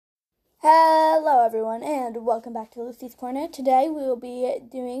Hello everyone and welcome back to Lucy's Corner. Today we will be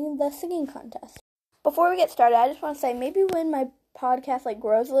doing the singing contest. Before we get started, I just want to say maybe when my podcast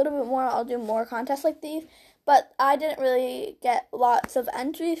grows a little bit more, I'll do more contests like these. But I didn't really get lots of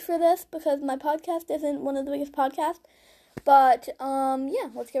entries for this because my podcast isn't one of the biggest podcasts. But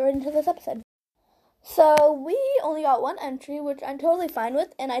let's get right into this episode. So we only got one entry, which I'm totally fine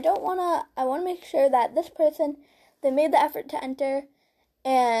with, and I want to make sure that this person, they made the effort to enter.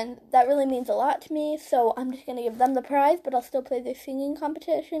 And that really means a lot to me, so I'm just going to give them the prize, but I'll still play the singing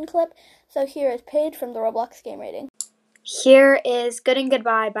competition clip. So here is Paige from the Roblox game rating. Here is Good and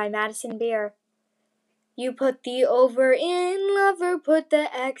Goodbye by Madison Beer. You put the over in lover, put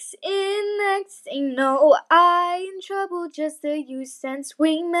the X in next. Ain't no I in trouble, just the you sense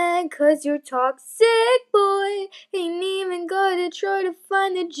wingman, 'cause you're toxic, boy. Ain't even gonna try to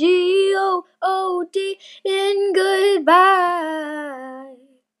find the G-O-O-D in goodbye.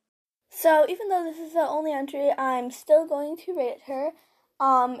 So even though this is the only entry, I'm still going to rate her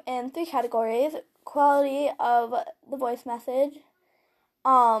in 3 categories: quality of the voice message,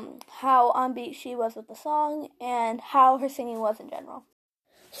 how on beat she was with the song, and how her singing was in general.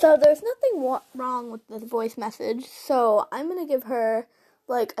 So there's nothing wrong with the voice message, so I'm going to give her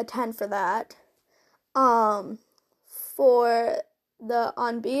a 10 for that. For the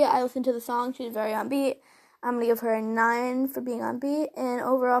on beat, I listened to the song, she's very on beat. I'm going to give her a 9 for being on beat, and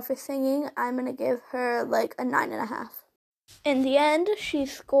overall for singing, I'm going to give her a 9.5. In the end, she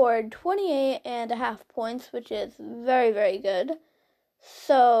scored 28.5 points, which is very, very good.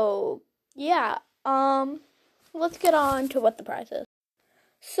 So, yeah, let's get on to what the prize is.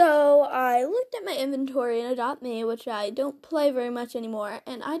 So, I looked at my inventory in Adopt Me, which I don't play very much anymore,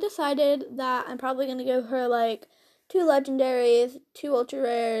 and I decided that I'm probably going to give her 2 legendaries, 2 ultra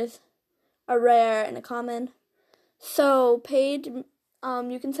rares, a rare, and a common. So, Paige,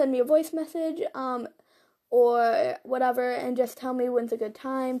 you can send me a voice message, or whatever, and just tell me when's a good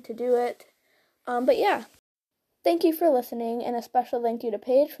time to do it. But yeah. Thank you for listening, and a special thank you to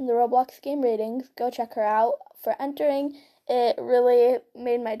Paige from the Roblox Game Ratings. Go check her out for entering. It really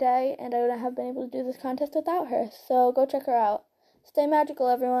made my day, and I wouldn't have been able to do this contest without her. So go check her out. Stay magical,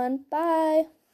 everyone. Bye!